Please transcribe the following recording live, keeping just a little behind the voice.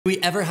We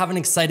ever have an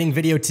exciting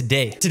video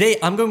today? Today,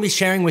 I'm going to be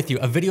sharing with you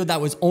a video that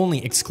was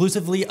only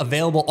exclusively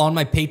available on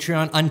my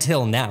Patreon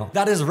until now.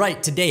 That is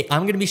right, today,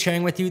 I'm going to be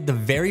sharing with you the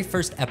very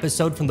first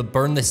episode from the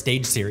Burn the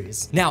Stage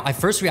series. Now, I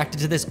first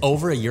reacted to this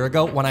over a year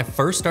ago when I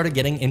first started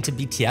getting into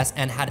BTS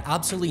and had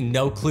absolutely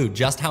no clue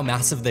just how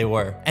massive they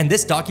were. And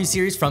this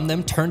docuseries from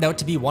them turned out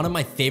to be one of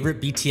my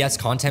favorite BTS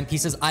content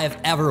pieces I have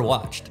ever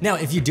watched. Now,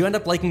 if you do end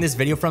up liking this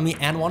video from me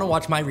and want to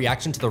watch my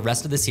reaction to the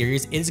rest of the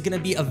series, it is going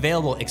to be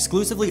available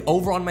exclusively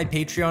over on my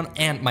Patreon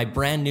and my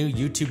brand new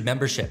YouTube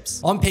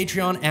memberships. On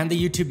Patreon and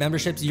the YouTube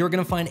memberships, you're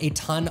gonna find a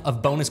ton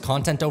of bonus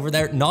content over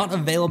there, not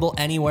available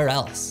anywhere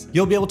else.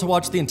 You'll be able to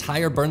watch the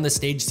entire Burn the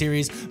Stage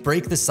series,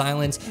 Break the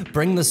Silence,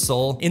 Bring the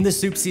Soul, In the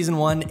Soup Season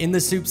 1, In the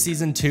Soup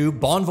Season 2,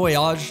 Bon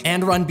Voyage,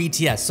 and Run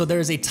BTS. So there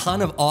is a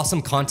ton of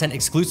awesome content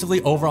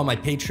exclusively over on my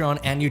Patreon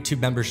and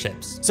YouTube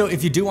memberships. So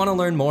if you do wanna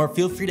learn more,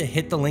 feel free to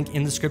hit the link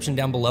in the description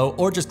down below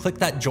or just click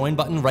that join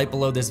button right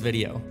below this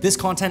video. This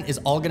content is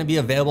all gonna be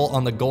available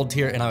on the gold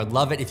tier and I would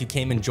love it if you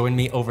came and join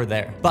me over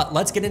there. But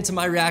let's get into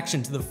my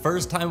reaction to the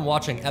first time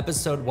watching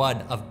episode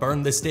 1 of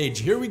Burn the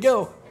Stage. Here we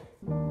go.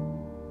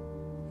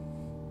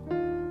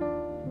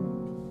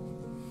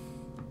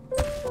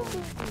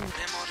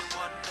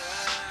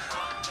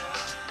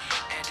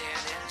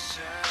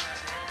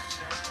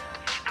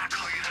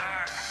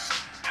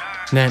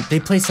 Man, they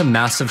play some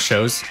massive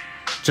shows.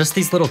 Just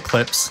these little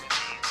clips.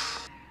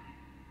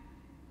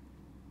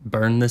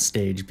 Burn the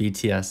Stage,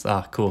 BTS.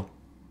 Ah, cool.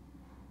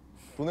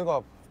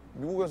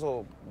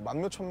 미국에서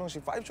만 몇천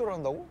명씩 5쇼를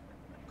한다고?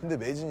 근데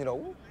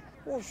매진이라고?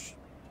 오씨,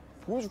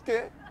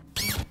 보여줄게.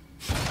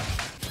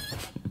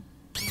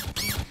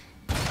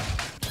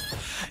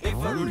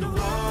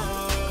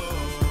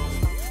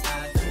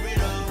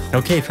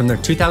 Okay, from their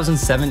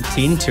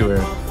 2017 tour.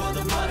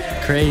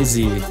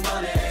 Crazy.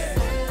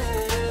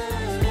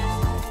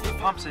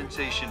 Pop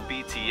sensation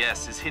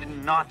BTS is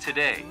hitting not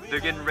today. They're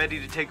getting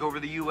ready to take over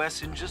the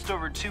US in just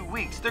over 2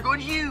 weeks. They're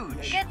going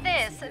huge. Get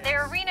this,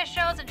 their arena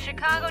shows in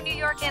Chicago, New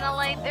York, and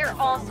LA, they're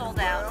all sold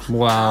out.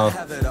 Wow.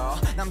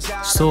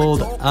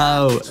 Sold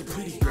out.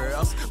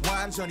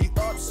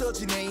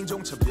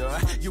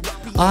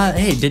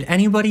 Hey, did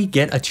anybody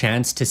get a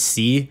chance to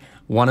see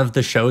one of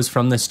the shows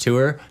from this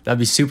tour? That'd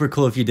be super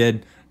cool if you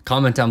did.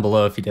 Comment down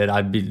below if you did.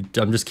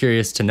 I'm just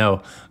curious to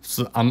know.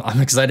 So I'm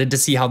excited to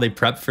see how they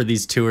prep for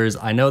these tours.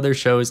 I know their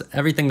shows,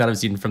 everything that I've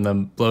seen from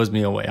them blows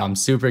me away. I'm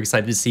super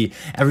excited to see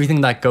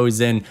everything that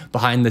goes in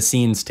behind the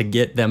scenes to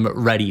get them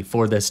ready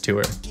for this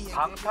tour.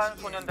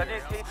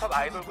 방탄소년단이 K-pop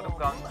아이돌 그룹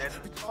가운데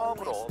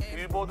처음으로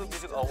빌보드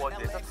뮤직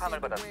어워드에서 상을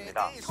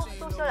받았습니다.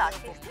 소셜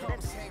아티스트는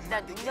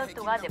지난 6년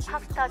동안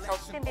팝스타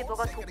저스틴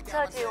비버가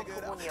독차지해온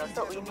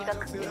부분이어서 의미가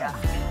큽니다.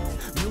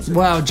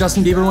 Wow,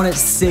 Justin Bieber won it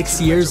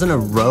 6 years in a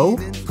row?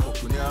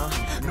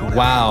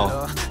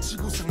 Wow.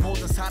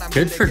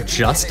 Good for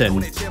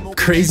Justin.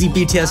 Crazy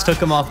BTS took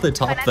him off the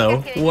top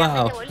though.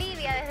 Wow.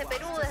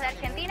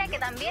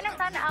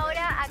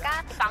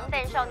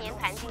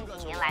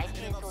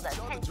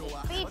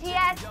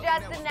 BTS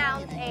just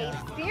announced a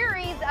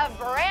series of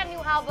brand new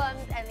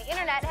albums and the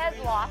internet has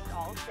lost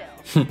all chill.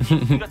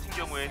 이 같은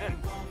경우에는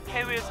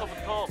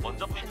해외에서부터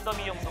먼저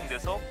팬덤이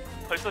형성돼서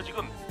벌써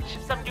지금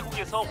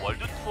 13개국에서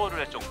월드 투어를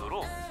할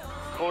정도로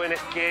jóvenes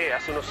que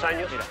hace unos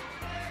años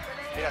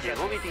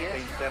llegó BTS.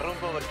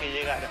 Interrumpo porque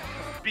llegaron.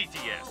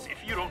 BTS,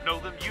 if you don't know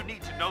them, you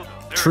need to know them.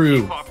 They're True.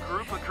 a K-pop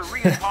group, a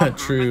Korean pop group,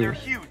 True. and they're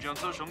huge on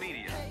social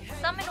media.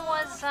 Summon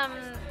was,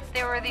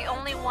 they were the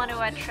only one who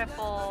had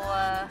triple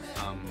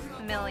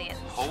millions.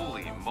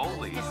 Holy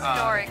moly.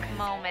 Historic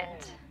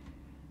moment.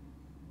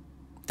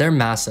 They're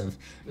massive.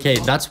 Okay,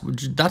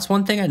 that's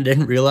one thing I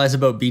didn't realize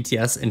about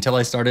BTS until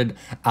I started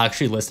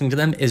actually listening to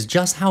them is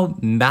just how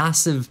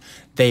massive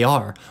they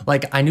are.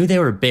 Like, I knew they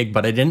were big,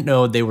 but I didn't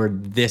know they were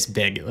this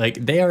big.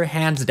 Like, they are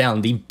hands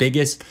down the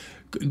biggest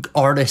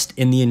artist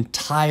in the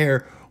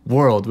entire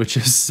world, which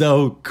is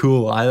so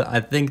cool.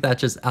 I think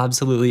that's just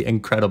absolutely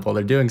incredible.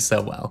 They're doing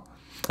so well.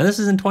 And this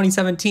is in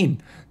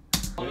 2017.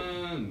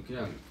 저는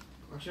그냥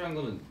확실한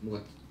거는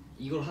뭔가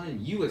이걸 하는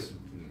이유가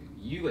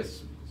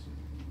있습니다.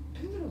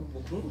 팬들은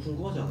뭐 그런 거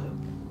궁금하지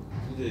않아요?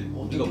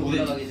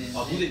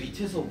 무대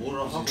밑에서 뭐를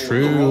하고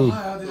True.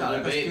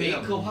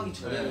 메이크업 하기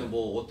전에는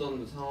뭐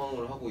어떤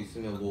상황을 하고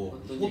있으며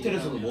뭐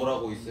호텔에서는 뭘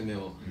하고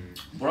있으며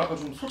뭐랄까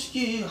좀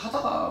솔직히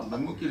하다가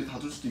멤버끼리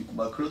다툴 수도 있고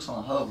막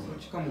그렇잖아 하다 보면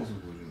솔직한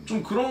모습 보여주는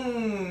좀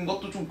그런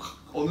것도 좀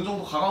어느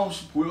정도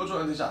가감없이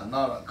보여줘야 되지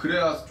않나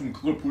그래야 좀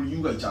그걸 볼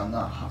이유가 있지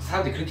않나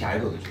사람들이 그렇게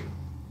알거든요.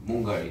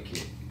 뭔가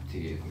이렇게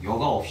되게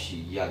여과 없이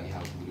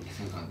이야기하고 이렇게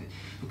생각하는데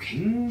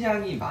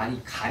굉장히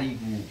많이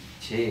가리고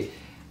제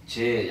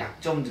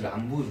약점들을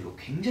안 보여주려고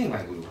굉장히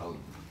많이 노력을 하거든요.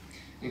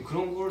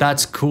 그런 걸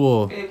That's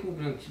cool. 빼고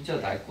그냥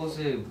진짜 날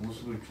것의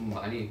모습을 좀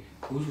많이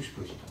보여주고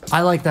싶어요 진짜.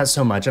 I like that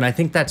so much, and I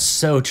think that's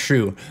so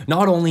true.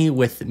 Not only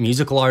with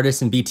musical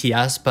artists and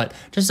BTS, but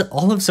just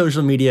all of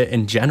social media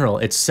in general.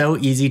 It's so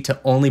easy to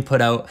only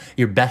put out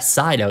your best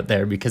side out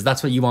there because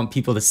that's what you want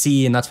people to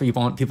see and that's what you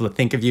want people to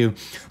think of you.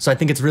 So I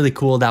think it's really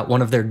cool that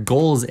one of their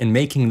goals in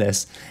making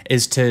this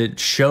is to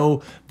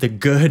show the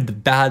good, the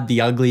bad,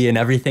 the ugly, and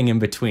everything in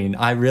between.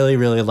 I really,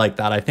 really like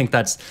that. I think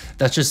that's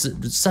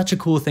just such a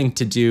cool thing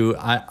to do.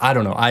 I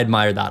don't know. I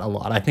admire that a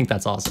lot. I think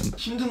that's awesome.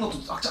 힘든 것도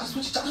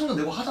솔직히 짜증도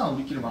내고 하잖아.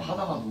 우리끼리 막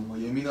하다가도 막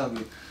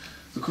예민하게.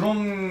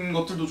 그런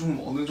것들도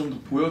좀 어느 정도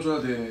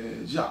보여줘야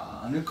되지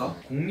않을까?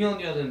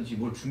 공연이라든지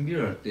뭘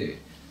준비를 할 때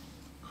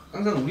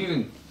항상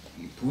우리는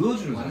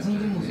보여주는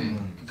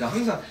사람이잖아요. 그러니까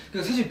항상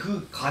사실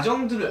그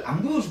과정들을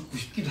안 보여주고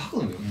싶기도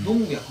하거든요.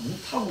 너무 약간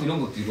못하고 이런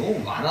것들이 너무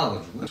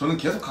많아가지고. 저는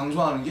계속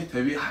강조하는 게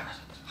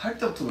데뷔할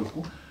때부터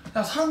그렇고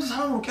그냥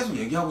사람으로 계속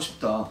얘기하고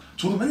싶다.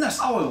 저도 맨날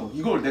싸워요.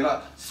 이걸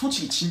내가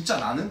솔직히 진짜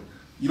나는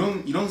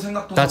이런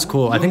생각도 That's 하고,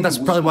 cool. I think that's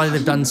probably why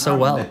they've done so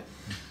well.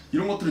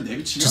 이런 것들을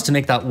내비치면 Just to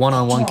make that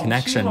one-on-one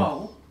connection.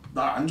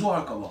 날 안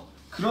좋아할까 봐.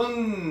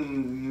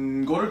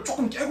 그런 거를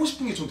조금 깨고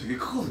싶은 게 전 되게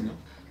크거든요.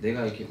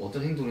 내가 이렇게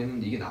어떤 행동을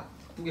했는데 이게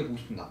나쁘게 보고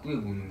싶으면 나쁘게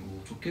보이는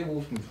거고 좋게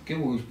보고 싶으면 좋게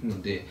보고 싶은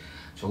건데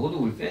적어도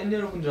우리 팬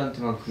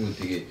여러분들한테만큼은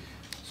되게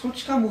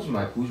솔직한 모습을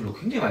많이 보여주려고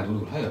굉장히 많이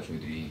노력을 해요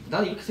저희들이.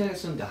 난 이렇게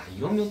생각했었는데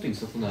이런 면도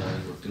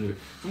있었구나라는 것들을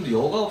좀 더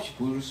여과 없이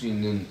보여줄 수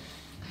있는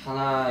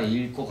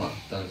하나일 것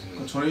같다는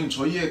생각.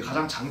 저희의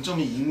가장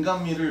장점이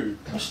인간미를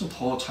훨씬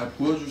더 잘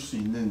보여줄 수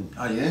있는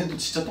얘네도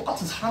진짜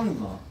똑같은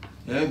사람이구나.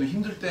 얘네도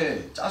힘들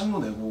때 짜증도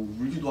내고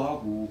울기도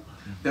하고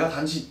내가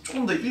단지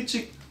조금 더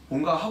일찍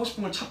뭔가 하고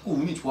싶은 걸 찾고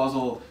운이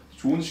좋아서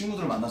좋은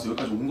친구들을 만나서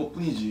여기까지 온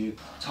것뿐이지.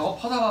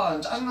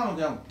 작업하다가 짜증나면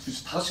그냥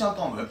 5시간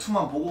동안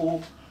웹툰만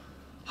보고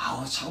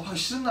작업하기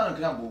싫은 날은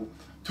그냥 뭐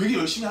되게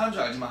열심히 하는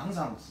줄 알지만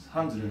항상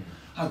사람들은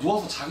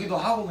누워서 자기도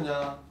하고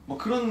그냥 뭐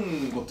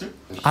그런 것들.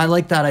 I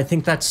like that. I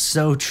think that's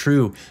so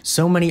true.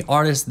 So many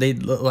artists, they,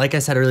 like I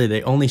said earlier,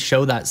 they only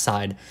show that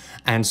side.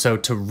 And so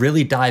to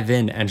really dive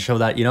in and show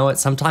that, you know what,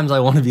 sometimes I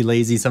want to be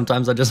lazy,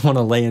 sometimes I just want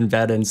to lay in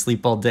bed and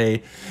sleep all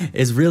day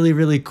is really,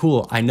 really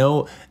cool. I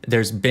know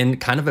there's been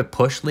kind of a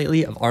push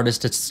lately of artists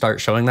to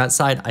start showing that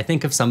side. I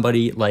think of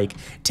somebody like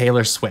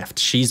Taylor Swift.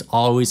 She's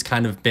always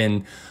kind of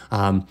been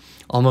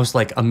almost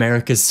like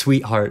America's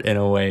sweetheart in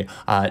a way.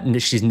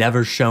 She's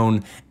never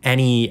shown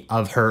any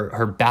of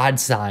her bad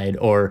side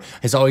or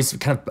has always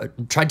kind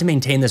of tried to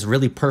maintain this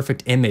really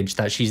perfect image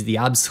that she's the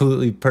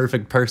absolutely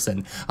perfect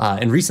person.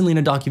 And recently in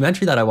a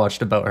documentary that I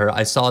watched about her,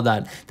 I saw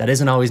that that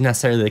isn't always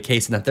necessarily the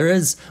case and that there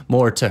is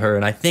more to her.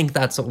 And I think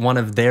that's one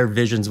of their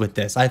visions with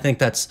this. I think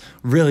that's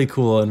really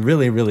cool and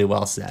really, really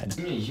well said.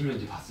 10년, 20년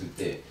뒤 봤을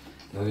때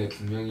너네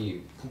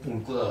분명히 펑펑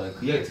울 거다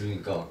그 이야기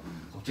들으니까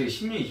갑자기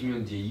 10년,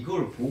 20년 뒤에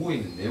이걸 보고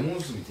있는 내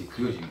모습이 되게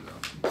그려지는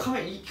거야.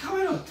 이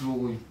카메라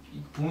들어오고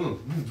보면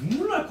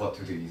눈물 날 것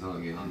같아. 되게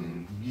이상하게.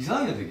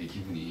 이상해 되게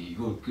기분이.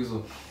 이거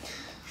그래서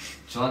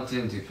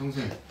저한테는 되게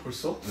평생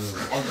벌써? 지금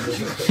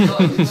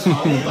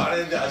아무것도 안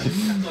했는데 아직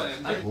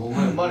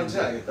뭔 말인지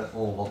알겠다.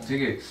 막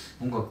되게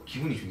뭔가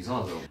기분이 좀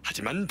이상하더라고.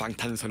 하지만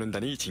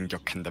방탄소년단이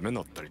진격한다면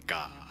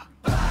어떨까?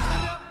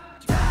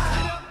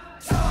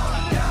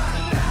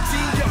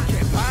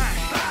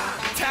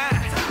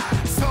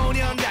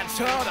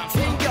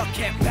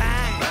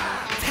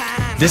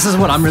 This is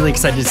what I'm really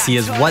excited to see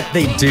is what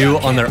they do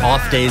on their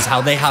off days,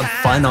 how they have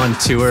fun on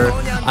tour.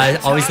 I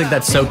always think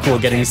that's so cool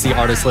getting to see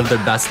artists live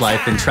their best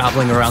life and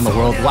traveling around the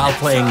world while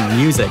playing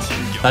music.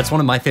 That's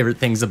one of my favorite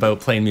things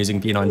about playing music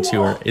and being on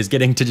tour is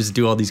getting to just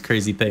do all these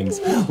crazy things.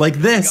 Like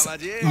this.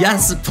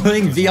 Yes,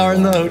 playing VR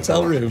in the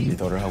hotel room.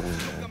 리더를 하고 있는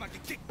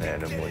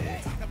앨범이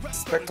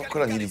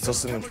스펙터클한 일이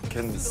있었으면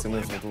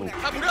좋겠으면서도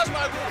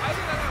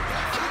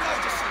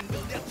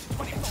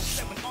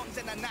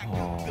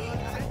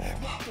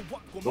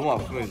너무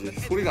아프면 이제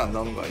소리가 안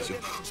나오는 거 알죠?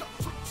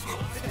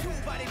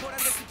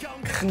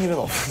 큰 일은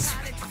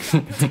없었습니다.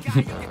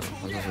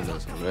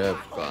 방탄소년단에서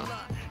랩과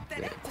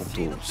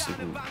곡도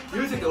쓰고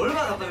이럴 때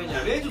얼마나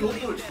답답했냐. 매주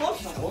로또를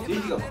처음이다.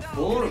 레이디가 막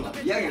뭐를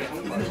막 이야기를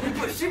하는 거야.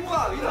 이거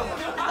씹어! 이러고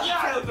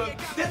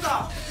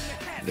됐다!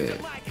 네,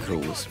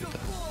 그러고 있습니다.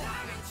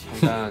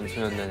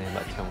 방탄소년단의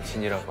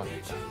마태형신이라고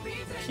합니다.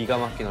 기가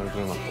막힌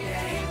얼굴을 맡고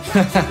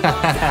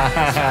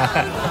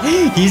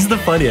He's the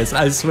funniest.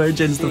 I swear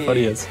Jin's the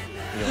funniest.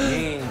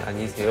 연예인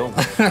아니세요?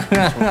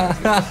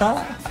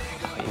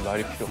 이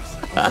말이 필요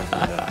없어요.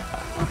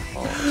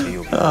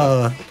 제이홉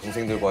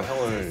동생들과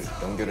형을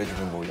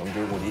연결해주는 뭐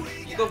연결고리.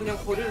 이거 그냥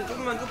거리를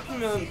조금만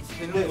좁히면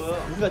되는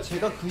거야. 우리가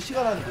제가 그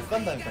시간 안에 못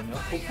간다니까요.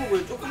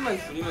 보폭을 조금만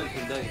줄이면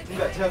된다니까.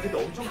 그러니까 제가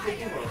근데 엄청 좁은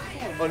거야.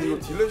 아니 이거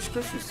딜레이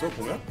시킬 수 있어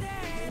보면?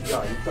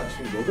 야 일단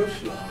지금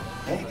 8시야.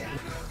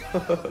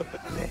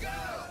 네.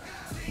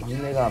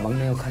 막내가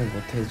막내 역할을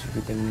못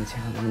해주기 때문에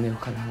제가 막내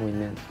역할을 하고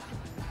있는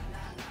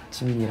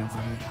지민이라고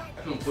합니다.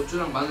 형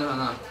고추랑 마늘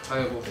하나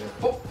자르고.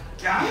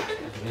 야!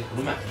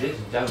 그러면 안 돼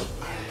진짜로.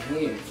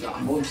 형님 이거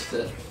안 먹으면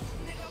진짜.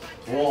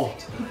 와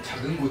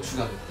작은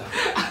고추가 됐다.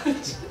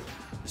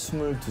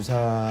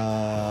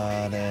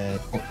 22살의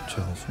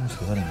제가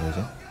 23살인 거죠?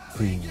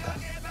 V입니다.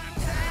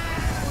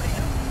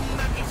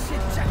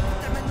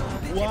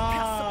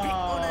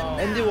 와.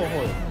 앤디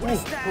워홀. 오,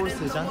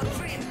 폴스장.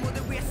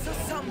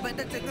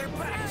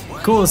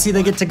 Cool. See,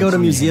 they get to go to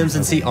museums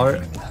and see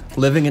art,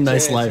 living a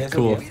nice life.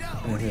 Cool.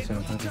 안녕하세요.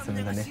 저는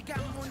방탄소년단의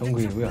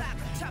정국이고요.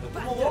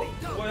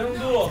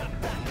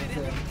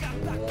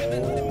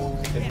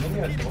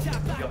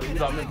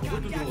 라면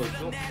그것도 들어가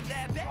있어.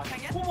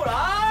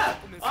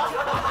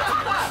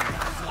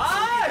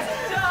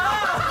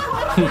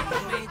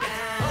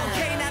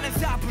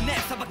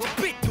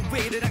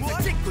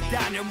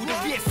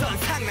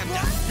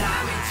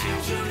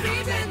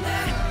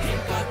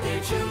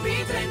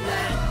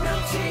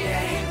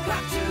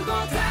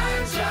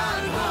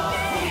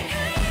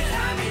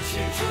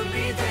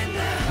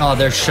 Oh,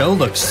 their show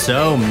looks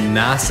so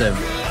massive.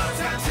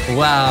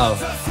 Wow.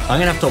 I'm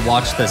gonna have to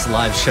watch this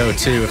live show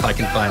too if I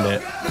can find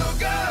it.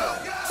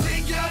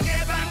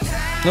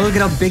 Oh, look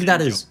at how big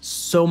that is.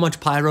 So much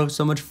pyro,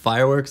 so much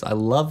fireworks. I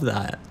love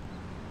that.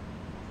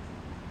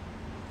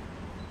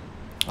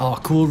 Oh,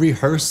 cool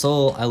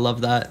rehearsal. I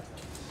love that.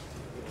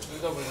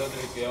 순서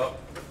불러드릴게요.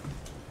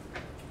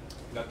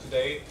 Not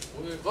today.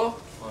 오늘 거?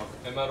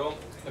 MRO,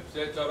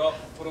 캡슐 쩔어,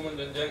 호르몬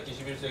전쟁,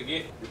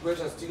 21세기. 유쿠엘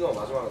찬스 찍어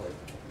마지막에.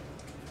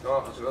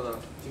 야, 같이 가자.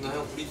 나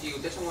형 우리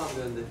뛰고 떼창만 하면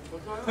되는데.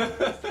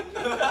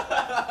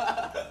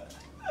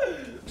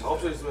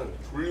 작업실 있으면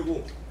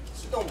졸리고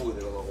쓸데없는 보게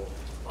내려가고.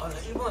 아, 나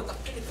일본은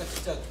딱 뛰니까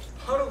진짜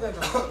하루 그냥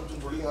좀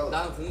졸리긴 하다.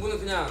 나는 공부는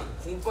그냥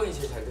공부방이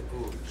제일 잘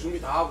됐고 준비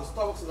다 하고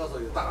스타벅스 가서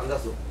이제 딱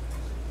앉았어.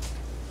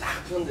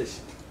 딱 폈는데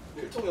씨.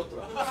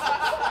 일통이었더라.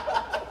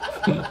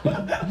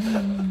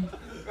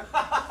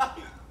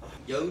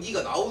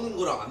 연기가 나오는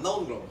거랑 안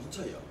나오는 거랑 무슨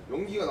차이야?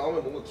 연기가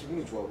나오면 뭔가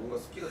기분이 좋아. 뭔가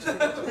습기가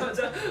차는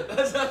맞아.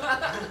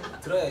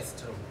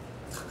 드라이아이스처럼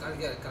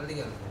깔리게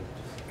하는 거.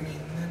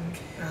 믿는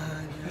게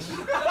아니야.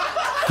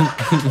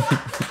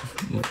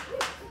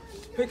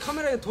 형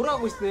카메라에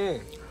돌아가고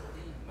있네.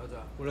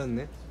 맞아.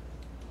 몰랐네.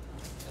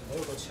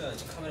 너를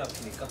거쳐야지 카메라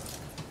앞이니까.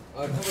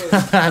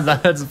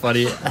 That's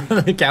funny.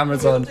 The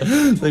camera's on.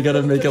 They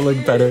gotta make it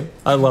look better.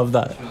 I love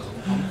that.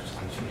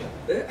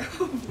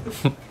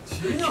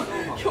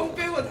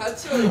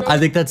 I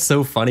think that's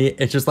so funny.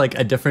 It's just like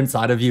a different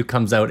side of you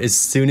comes out. As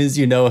soon as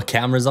you know a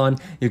camera's on,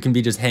 you can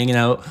be just hanging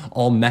out,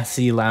 all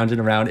messy, lounging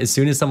around. As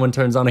soon as someone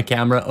turns on a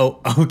camera, oh,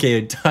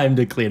 okay, time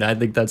to clean. I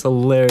think that's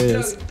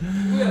hilarious.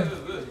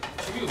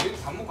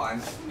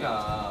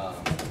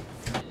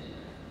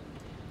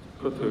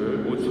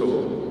 커트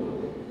 5초.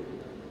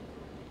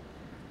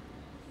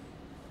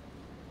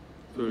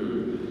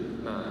 둘,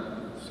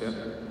 하나,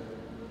 셋.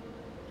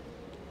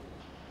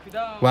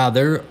 Wow,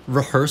 their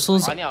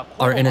rehearsals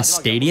are in a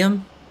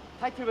stadium?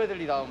 타이틀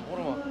배들리 다음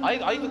호르몬.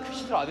 아직도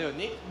큐시트를 안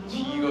해왔니?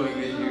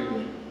 이게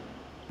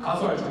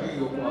가수 할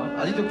자격이 없구만.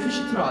 아직도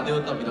큐시트를 안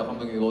해왔답니다,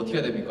 감독님. 이거 어떻게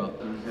해야 됩니까?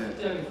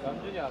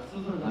 남준이 안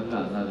수술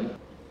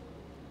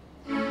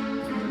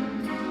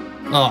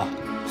Oh,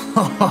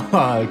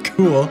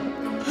 cool.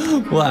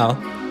 Wow.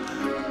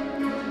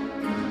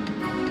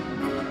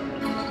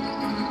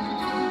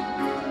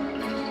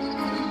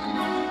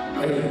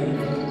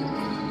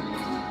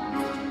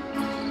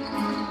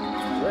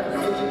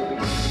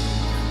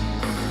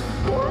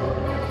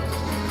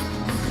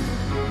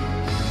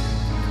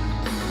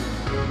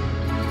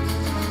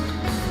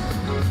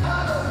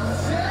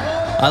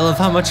 I love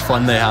how much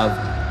fun they have.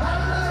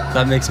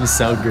 That makes me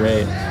so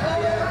great.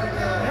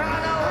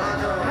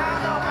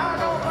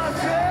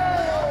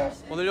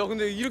 오늘요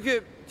근데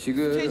이렇게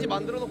지금 스테이지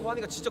만들어 놓고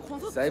하니까 진짜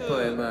콘서트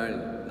사이퍼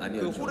MR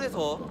아니었죠. 그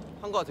홀에서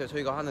한 거 같아요.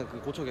 저희가 하는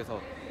그 고척에서.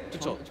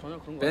 그쵸? 전혀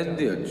그런 거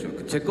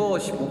밴드였죠. 제 거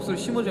목소리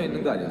심어져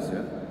있는 거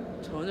아니었어요?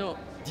 전혀.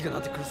 네가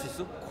나한테 그럴 수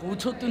있어?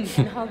 고쳤던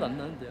느낌이 하나도 안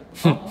나는데요.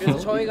 그래서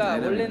저희가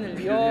원래는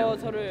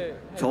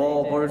리허설을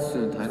저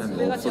벌스는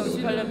다이나믹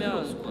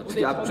없어서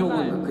특히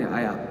앞쪽은 그냥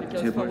아예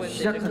제발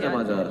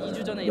시작하자마자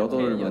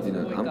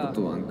 8마디는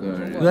아무것도 안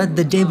끌. That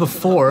the day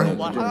before?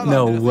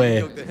 No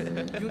way.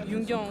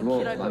 윤경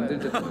킬할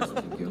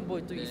거예요.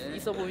 뭐또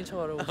있어 보인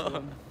척하라고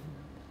지금.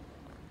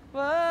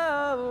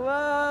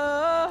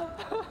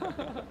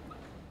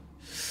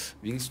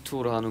 윙스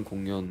투어를 하는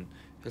공연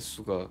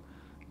횟수가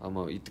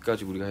아마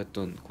이때까지 우리가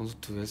했던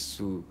콘서트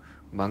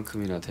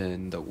횟수만큼이나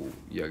된다고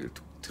이야기를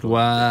들었는데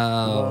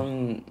와우.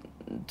 이번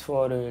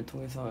투어를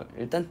통해서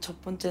일단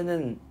첫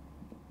번째는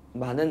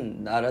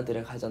많은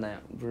나라들을 가잖아요.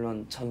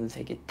 물론 전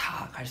세계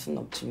다 갈 수는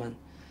없지만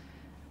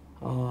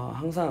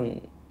항상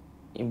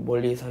이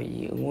멀리서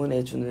이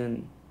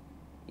응원해주는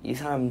이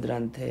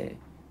사람들한테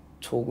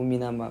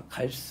조금이나 막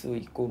갈 수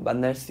있고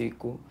만날 수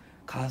있고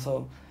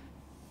가서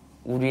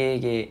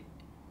우리에게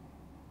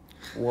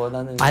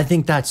I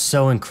think that's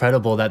so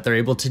incredible that they're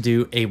able to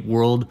do a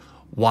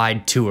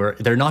worldwide tour.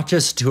 They're not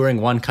just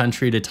touring one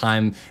country at a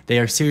time. They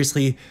are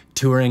seriously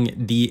touring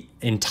the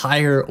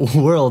entire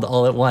world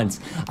all at once.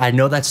 I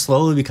know that's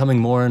slowly becoming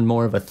more and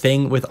more of a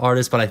thing with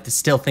artists, but I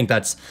still think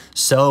that's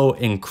so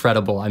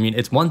incredible. I mean,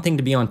 it's one thing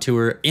to be on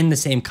tour in the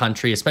same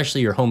country,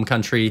 especially your home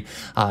country,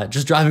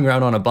 just driving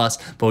around on a bus,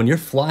 but when you're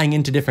flying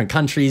into different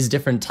countries,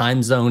 different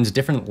time zones,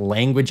 different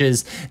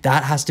languages,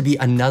 that has to be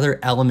another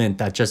element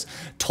that just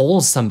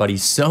tolls somebody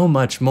so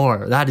much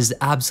more. That is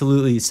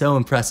absolutely so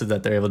impressive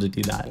that they're able to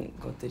do that.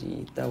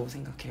 것들이 있다고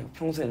생각해요.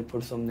 평소에는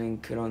볼 수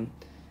없는 그런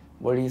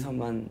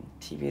멀리서만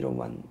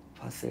TV로만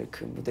봤을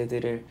그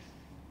무대들을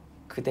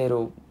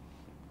그대로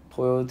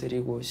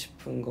보여드리고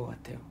싶은 것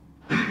같아요.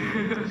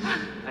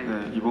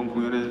 네, 이번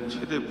공연의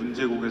최대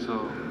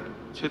문제곡에서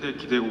최대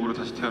기대곡으로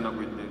다시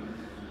태어나고 있는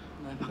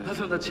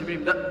방탄소년단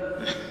지민입니다.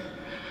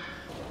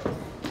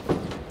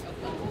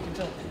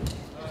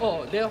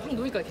 내가 확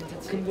놓으니까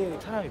괜찮지. 근데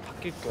사람이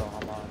바뀔 거야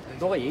아마.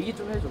 너가 얘기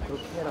좀 해줘.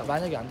 그렇게 해라.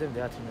 만약에 안 되면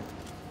내가 들면.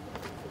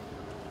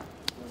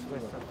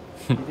 수고했어.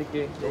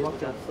 믿을게.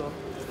 너밖에 없어.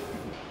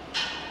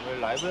 오늘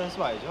라이브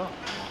연습 아니죠?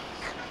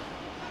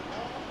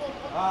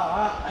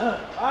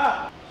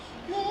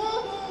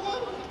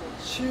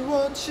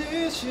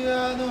 지워지지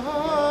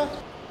않아.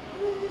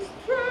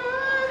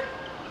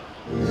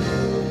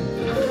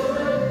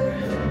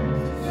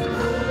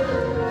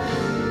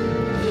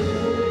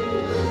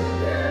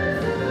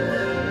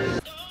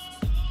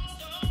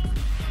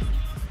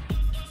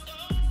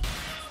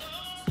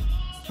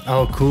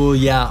 Oh, cool.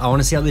 Yeah, I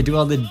want to see how they do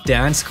all the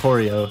dance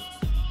choreo.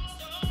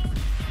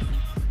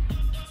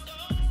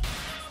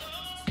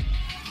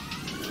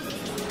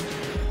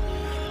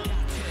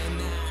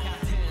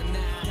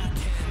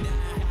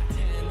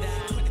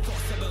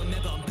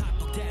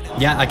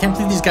 Yeah, I can't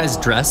believe these guys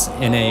dress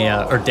in a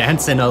or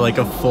dance in a like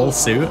a full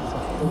suit.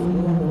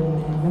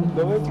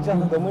 너무 일찍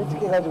자서 너무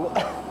일찍 해가지고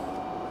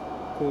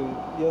그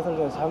리허설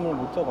전에 잠을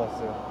못 자고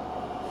왔어요.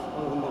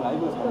 근데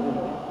라이브 잘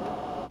되네.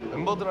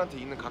 멤버들한테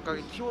있는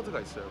각각의 키워드가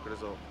있어요.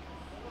 그래서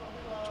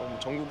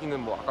정국이는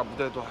뭐 아까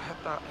무대도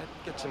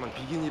했겠지만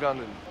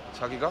비긴이라는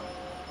자기가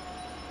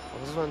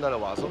방탄소년단에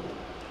와서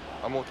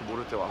아무것도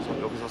모를 때 와서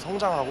여기서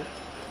성장하고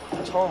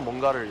처음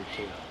뭔가를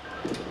이렇게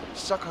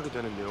시작하게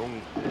되는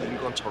내용인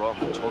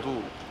것처럼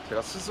저도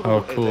제가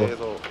스스로에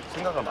대해서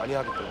생각을 많이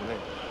하기 때문에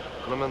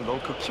그러면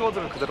넌 그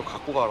키워드를 그대로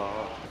갖고 가라.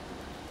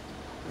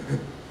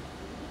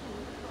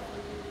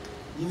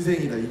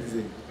 인생이다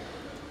인생.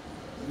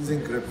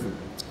 인생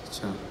그래프.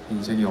 그렇죠.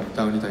 인생이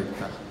업다운이 다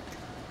있다.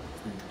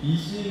 이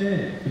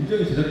씬에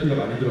굉장히 제작비가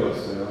많이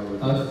들어갔어요.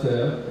 아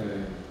진짜요?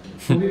 네.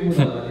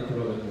 소비보다 많이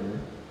들어갔네요.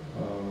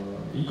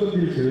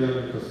 인건비를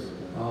제외하면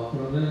그렇습니다. 아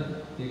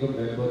그러면 이건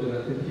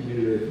멤버들한테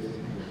비밀로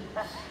해주세요.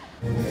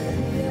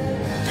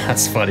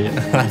 That's funny.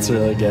 That's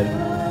really good.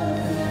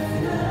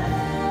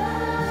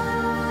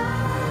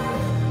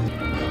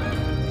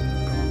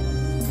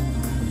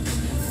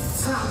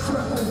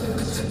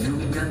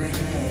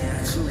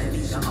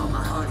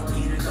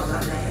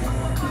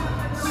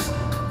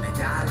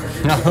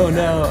 Oh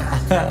no.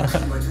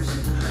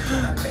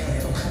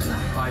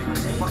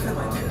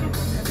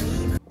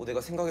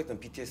 내가 생각했던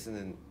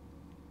BTS는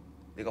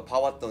내가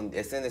봐왔던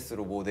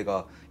SNS로 뭐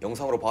내가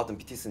영상으로 봐왔던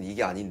BTS는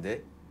이게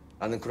아닌데?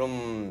 라는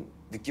그런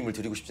느낌을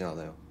드리고 싶진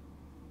않아요.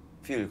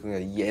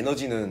 그냥 이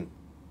에너지는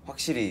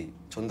확실히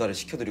전달을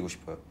시켜드리고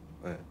싶어요.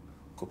 네.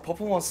 그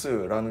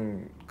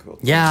퍼포먼스라는 그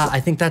Yeah,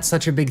 I think that's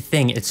such a big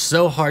thing. It's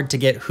so hard to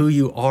get who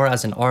you are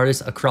as an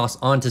artist across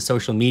onto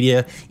social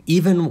media.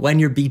 Even when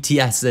you're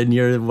BTS and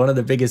you're one of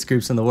the biggest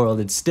groups in the world,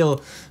 it's still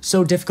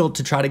so difficult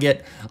to try to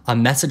get a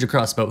message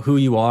across about who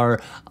you are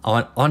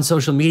on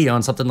social media,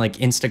 on something like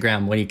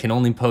Instagram, when you can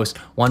only post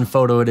one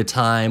photo at a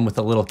time with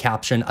a little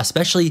caption,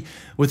 especially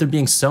with there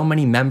being so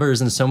many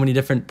members and so many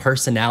different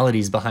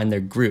personalities behind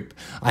their group.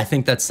 I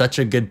think that's such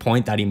a good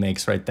point that he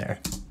makes right there.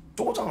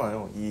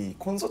 쪼잖아요. 이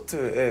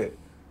콘서트에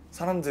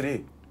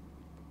사람들이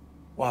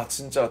와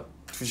진짜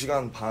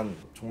 2시간 반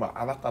정말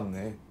안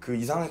아깝네. 그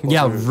이상의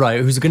Yeah,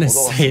 right. Who's gonna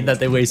say that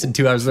they wasted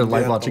 2 hours of their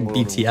life watching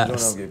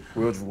BTS?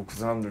 보여주고 그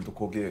사람들도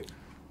거기에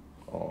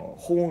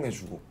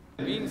호응해주고.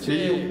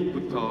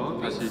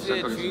 제2곡부터 다시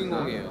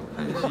시작하겠습니다.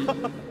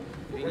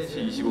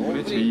 1시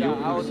 25분에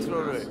제2곡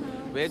아우트로를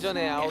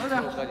외전의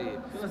아우트로까지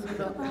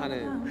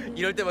하는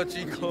이럴 때만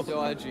주인공.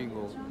 진정한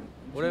주인공.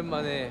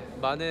 오랜만에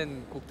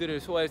많은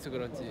곡들을 소화해서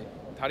그런지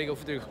다리가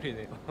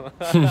후들거리네요.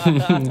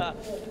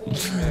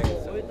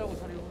 써있다고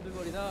다리가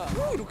후들거리나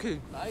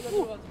이렇게 나이가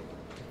들어가서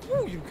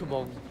이렇게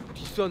막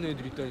디스하는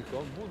애들 있다니까.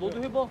 뭐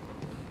너도 해봐. 야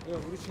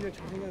우리 진짜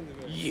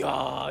잘생겼는데.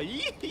 이야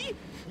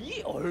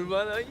이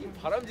얼마나 이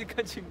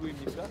바람직한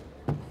친구입니까?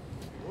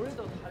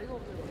 올해도 다리가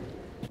후들거려.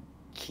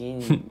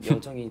 긴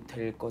여정이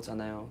될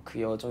거잖아요.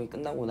 그 여정이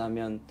끝나고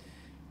나면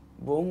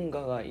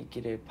무언가가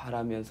있기를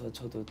바라면서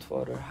저도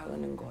투어를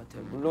하는 것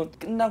같아요. 물론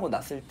끝나고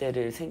났을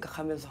때를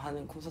생각하면서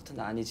하는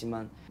콘서트는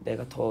아니지만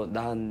내가 더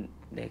나은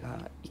내가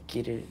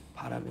있기를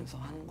바라면서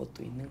하는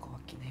것도 있는 것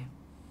같긴 해요.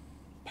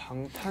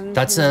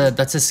 That's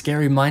a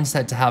scary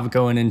mindset to have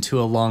going into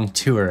a long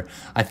tour.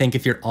 I think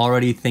if you're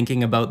already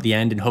thinking about the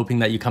end and hoping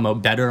that you come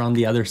out better on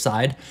the other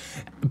side,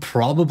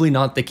 probably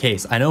not the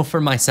case. I know for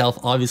myself,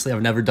 obviously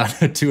I've never done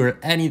a tour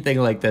anything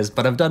like this,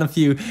 but I've done a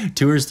few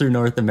tours through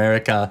North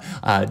America,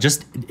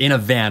 just in a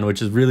van,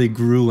 which is really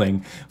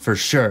grueling for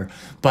sure.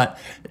 But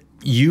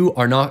you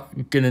are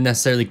not going to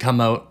necessarily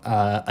come out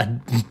a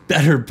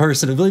better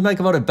person. It really might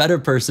come out a better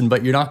person,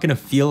 but you're not going to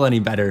feel any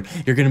better.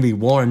 You're going to be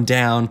worn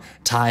down,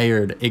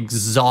 tired,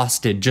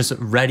 exhausted, just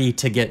ready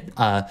to get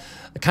a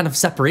kind of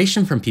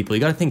separation from people.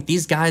 You got to think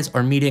these guys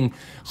are meeting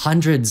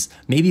hundreds,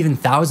 maybe even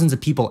thousands of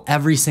people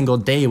every single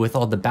day with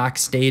all the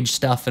backstage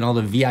stuff and all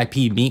the VIP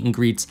meet and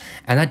greets.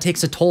 And that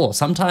takes a toll.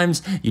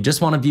 Sometimes you just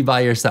want to be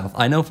by yourself.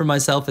 I know for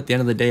myself, at the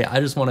end of the day,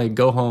 I just want to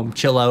go home,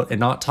 chill out, and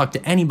not talk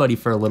to anybody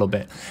for a little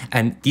bit.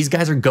 And these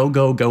guys are go,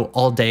 go, go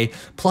all day.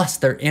 Plus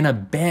they're in a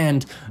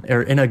band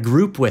or in a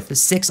group with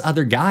 6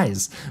 other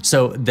guys.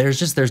 So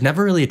there's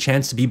never really a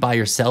chance to be by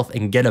yourself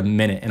and get a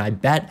minute. And I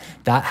bet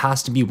that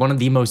has to be one of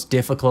the most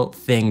difficult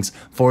things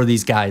for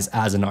these guys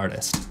as an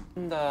artist.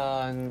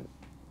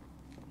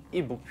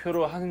 이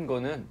목표로 하는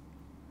거는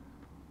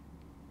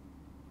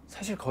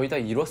사실 거의 다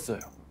이뤘어요.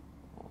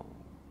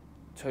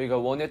 저희가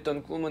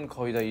원했던 꿈은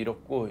거의 다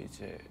이뤘고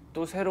이제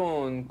또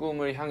새로운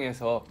꿈을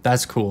향해서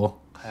That's cool.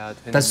 가야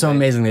되는데 That's so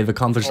amazing. They've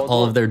accomplished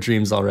all of their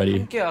dreams already.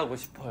 함께 하고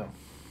싶어요.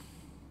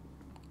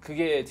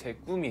 그게 제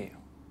꿈이에요.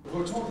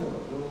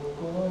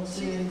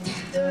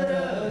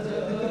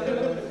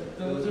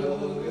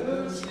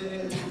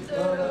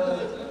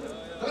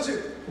 다시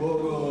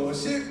보고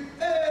싶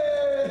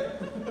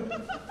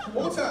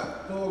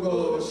오차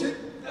보고 싶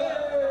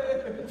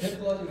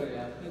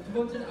두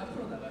번째는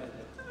앞으로 나가야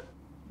돼.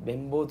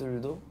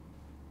 멤버들도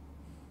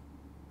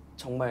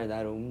정말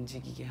나를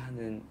움직이게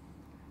하는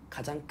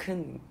가장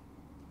큰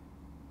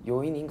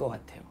요인인 것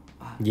같아요.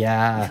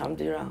 Yeah. 이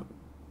사람들이랑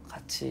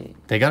같이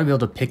They got to be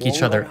able to pick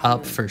each other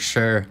up for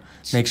sure.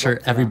 Make sure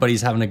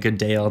everybody's having a good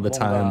day all the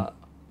time.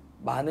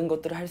 많은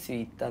것들을 할 수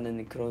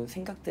있다는 그런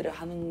생각들을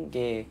하는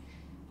게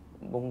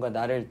뭔가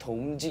나를 더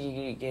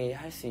움직이게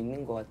할 수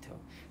있는 것 같아요.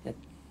 그냥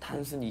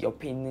단순히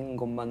옆에 있는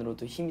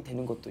것만으로도 힘이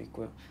되는 것도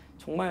있고요.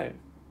 정말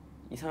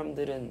이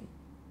사람들은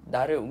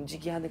나를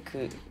움직이게 하는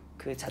그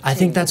I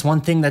think that's one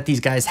thing that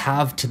these guys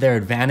have to their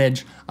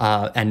advantage,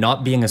 and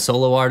not being a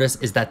solo artist,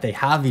 is that they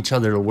have each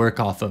other to work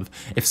off of.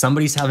 If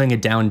somebody's having a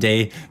down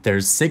day,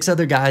 there's 6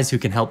 other guys who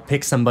can help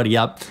pick somebody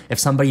up. If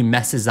somebody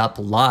messes up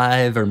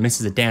live or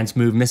misses a dance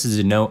move, misses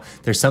a note,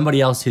 there's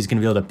somebody else who's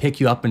gonna be able to pick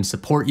you up and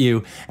support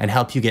you and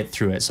help you get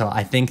through it. So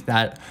I think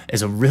that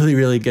is a really,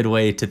 really good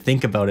way to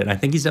think about it. And I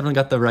think he's definitely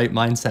got the right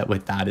mindset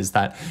with that, is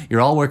that you're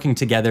all working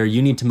together.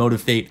 You need to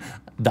motivate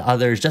the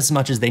others just as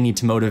much as they need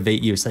to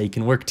motivate you, so you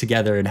can work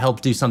together and help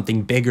do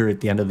something bigger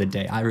at the end of the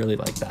day. I really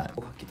like that.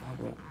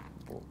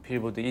 뭐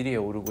빌보드 1위에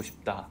오르고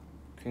싶다.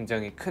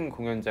 굉장히 큰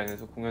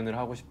공연장에서 공연을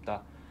하고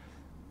싶다.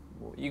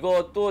 뭐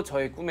이것도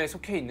저의 꿈에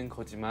속해 있는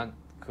거지만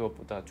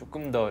그것보다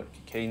조금 더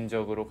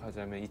개인적으로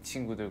가자면 이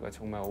친구들과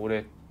정말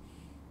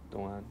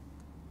오랫동안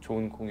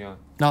좋은 공연.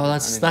 No,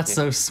 that's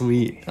so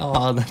sweet.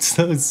 Oh, that's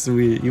so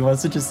sweet. He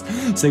wants to just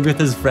sing with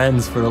his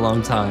friends for a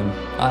long time.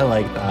 I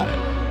like that.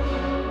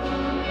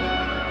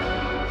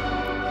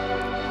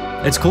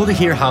 It's cool to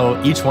hear how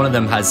each one of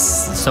them has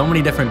so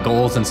many different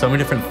goals and so many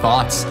different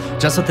thoughts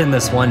just within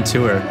this one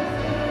tour.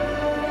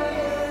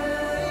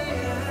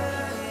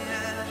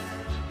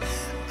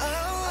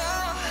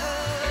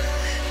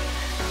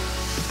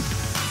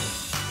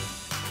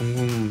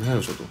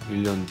 궁금해요, 저도.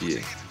 1년 뒤에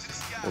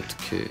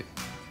어떻게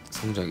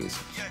성장이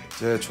있을지.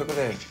 제가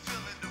최근에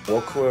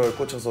워크웨어에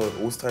꽂혀서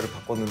옷 스타일을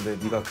바꿨는데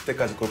네가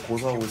그때까지 그걸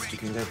고수하고 있을지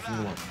굉장히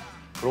궁금하다.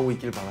 그러고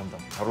있길 바란다.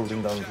 잘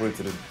어울린다는 소리를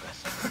들으니까.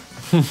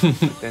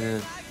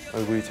 그때는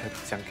얼굴이 잘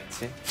붙지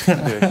않겠지?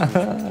 열심히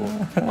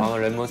춥고 아마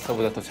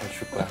랩몬스터보다 더 잘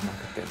출 거야,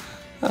 그때는.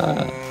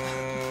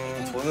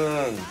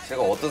 저는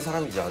제가 어떤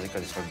사람인지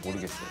아직까지 잘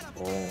모르겠어요.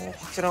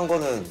 확실한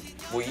거는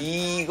뭐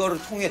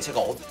이거를 통해 제가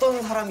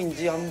어떤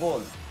사람인지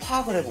한번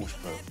파악을 해보고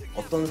싶어요.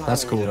 어떤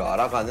사람인지를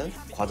알아가는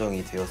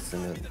과정이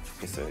되었으면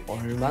좋겠어요.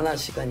 얼마나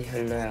시간이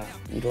흘러야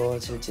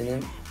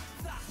이루어질지는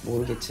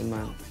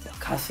모르겠지만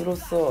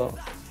가수로서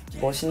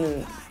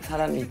멋있는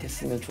사람이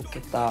됐으면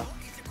좋겠다.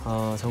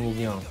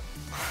 정국이 형.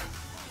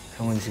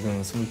 형은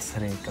지금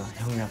 22살이니까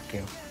형이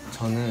할게요.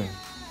 저는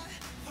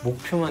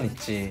목표만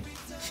있지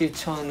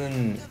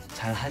실천은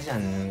잘 하지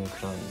않는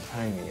그런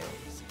사람이에요.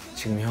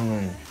 지금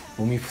형은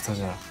몸이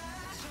부서져라.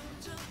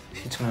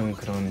 실천하는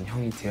그런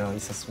형이 되어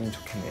있었으면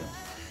좋겠네요.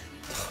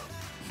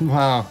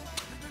 Wow.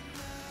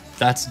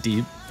 That's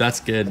deep.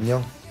 That's good.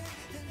 안녕.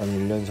 난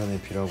 1년 전에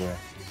비라고 해.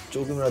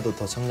 조금이라도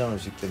더 성장할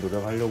수 있게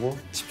노력하려고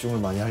집중을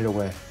많이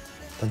하려고 해.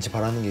 단지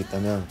바라는 게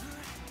있다면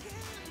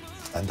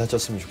안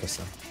다쳤으면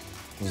좋겠어.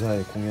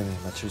 무사히 공연에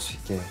마칠 수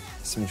있게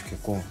했으면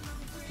좋겠고.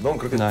 넌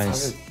그렇게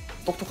사실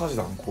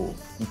똑똑하지도 않고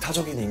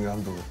이타적인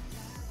인간도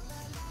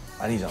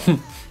아니잖아.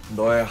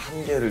 너의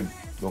한계를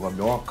너가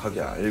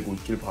명확하게 알고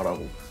있길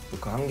바라고 또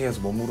그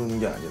한계에서 머무르는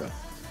게 아니라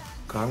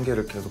그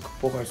한계를 계속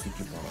극복할 수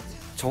있길 바라고.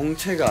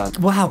 정체가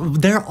Wow,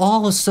 they're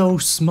all so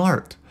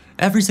smart.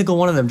 Every single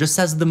one of them just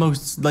says the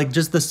most, like,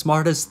 just the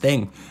smartest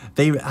thing.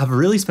 They have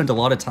really spent a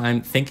lot of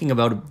time thinking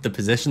about the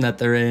position that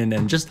they're in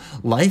and just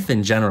life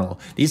in general.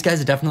 These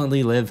guys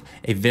definitely live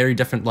a very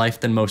different life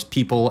than most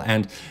people,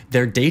 and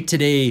their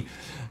day-to-day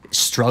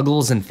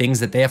struggles and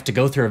things that they have to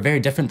go through are very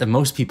different than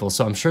most people.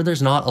 So I'm sure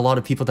there's not a lot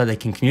of people that they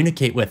can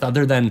communicate with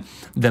other than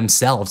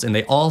themselves. And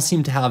they all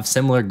seem to have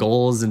similar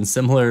goals and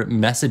similar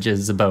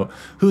messages about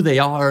who they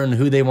are and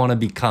who they want to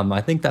become.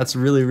 I think that's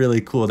really,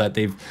 really cool that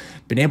they've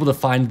been able to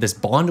find this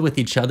bond with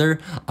each other.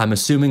 I'm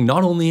assuming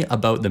not only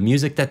about the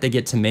music that they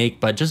get to make,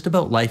 but just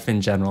about life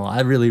in general.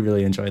 I really,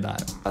 really enjoy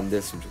that. 안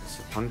됐으면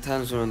좋겠어요.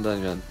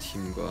 방탄소년단이란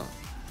팀과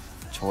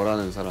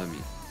저라는 사람이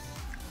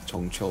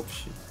정체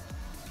없이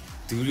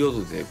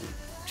느려도 되고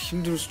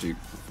힘들 수도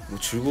있고 뭐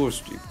즐거울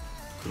수도 있고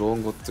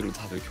그런 것들을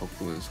다들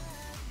겪으면서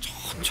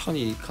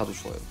천천히 가도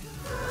좋아요.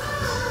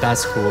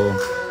 That's cool.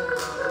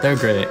 They're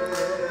great.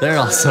 They're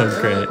also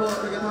great.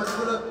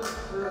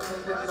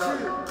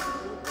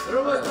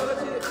 여러분 다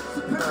같이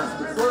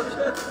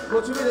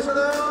스프레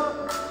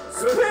준비되셨나요?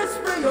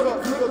 스프레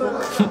여러분 이거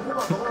먹어라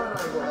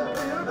이거.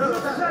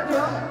 여러분 다시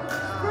할게요.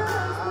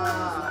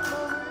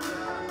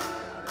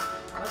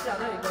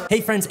 Hey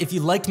friends, if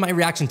you liked my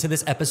reaction to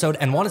this episode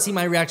and want to see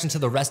my reaction to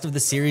the rest of the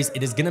series,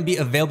 it is going to be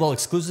available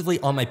exclusively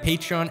on my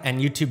Patreon and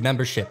YouTube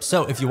membership.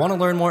 So if you want to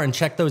learn more and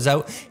check those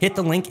out, hit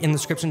the link in the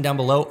description down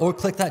below or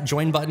click that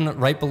join button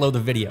right below the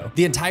video.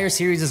 The entire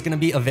series is going to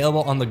be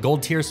available on the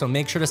gold tier, so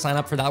make sure to sign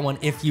up for that one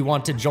if you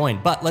want to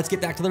join. But let's get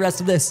back to the rest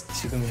of this.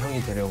 지금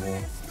형이 되려고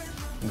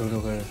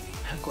노력을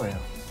할 거예요.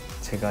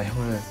 제가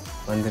형을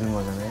만드는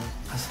거잖아요.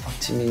 가수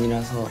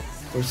박지민이라서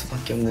볼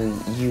수밖에 없는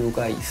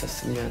이유가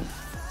있었으면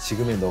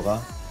지금의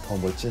너가 더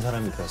멋진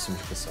사람이 되었으면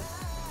좋겠어.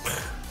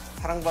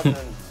 사랑받는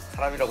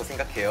사람이라고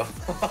생각해요.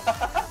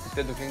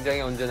 그때도 굉장히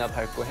언제나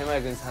밝고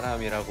해맑은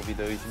사람이라고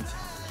믿어 의심치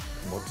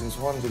않아. 멋진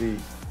소원들이,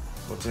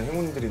 멋진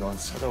행운들이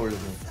너한테 찾아오려면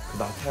그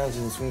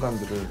나태해진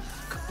순간들을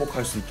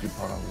극복할 수 있길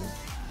바라고.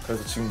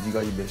 그래서 지금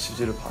네가 이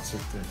메시지를 봤을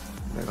때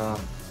내가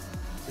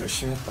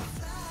열심히 했다.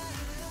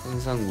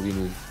 항상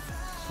우리는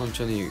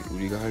천천히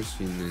우리가 할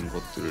수 있는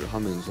것들을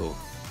하면서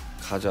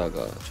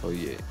가자가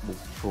저희의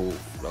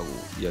목표라고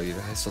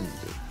이야기를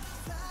했었는데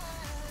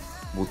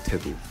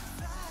못해도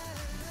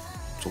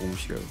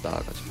조금씩이라도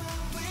나아가자.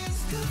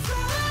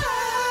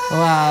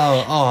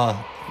 Wow, oh,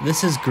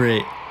 this is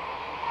great.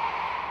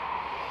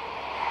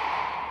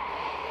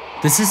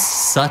 This is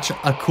such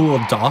a cool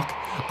doc.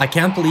 I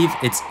can't believe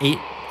it's 8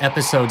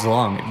 episodes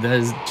long.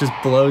 That just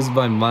blows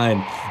my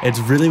mind. It's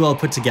really well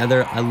put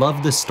together. I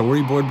love the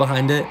storyboard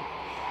behind it.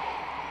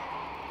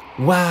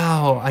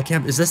 Wow, I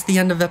can't, is this the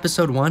end of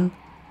episode 1?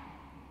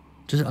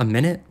 Just a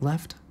minute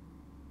left?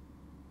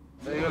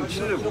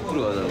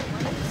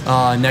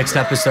 Next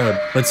episode.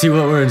 Let's see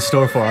what we're in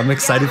store for. I'm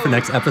excited for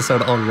next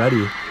episode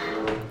already.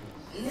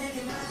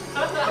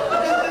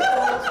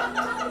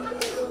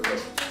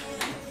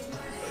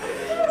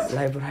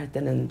 라이브를 할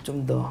때는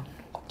좀 더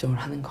걱정을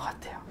하는 것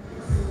같아요.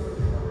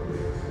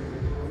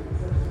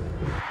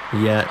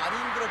 Yeah.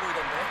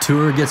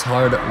 Tour gets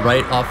hard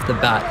right off the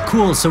bat.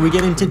 Cool, so we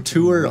get into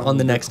tour on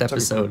the next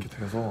episode.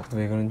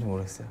 왜 그런지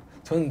모르겠어요.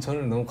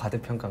 저는 너무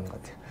과대평가한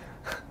것 같아요.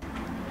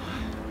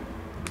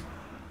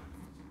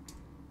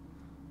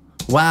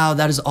 Wow,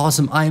 that is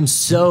awesome. I am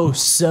so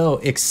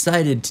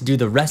excited to do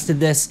the rest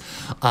of this.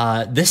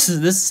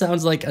 This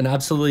sounds like an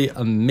absolutely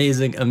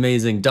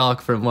amazing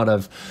doc from what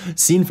I've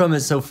seen from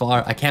it so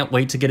far. I can't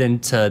wait to get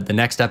into the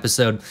next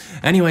episode.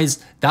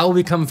 Anyways, that will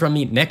be coming from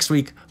me next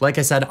week. Like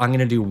I said, I'm going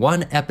to do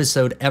 1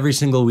 episode every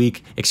single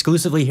week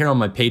exclusively here on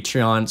my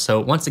Patreon.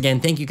 So once again,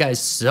 thank you guys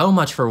so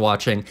much for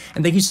watching,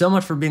 and thank you so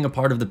much for being a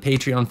part of the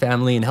Patreon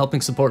family and helping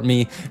support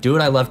me do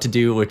what I love to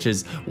do, which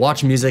is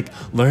watch music,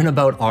 learn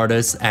about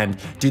artists, and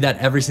do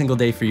that every single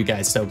day for you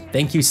guys. So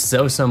thank you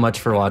so much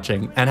for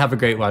watching, and have a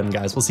great one,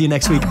 guys. We'll see you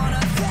next week.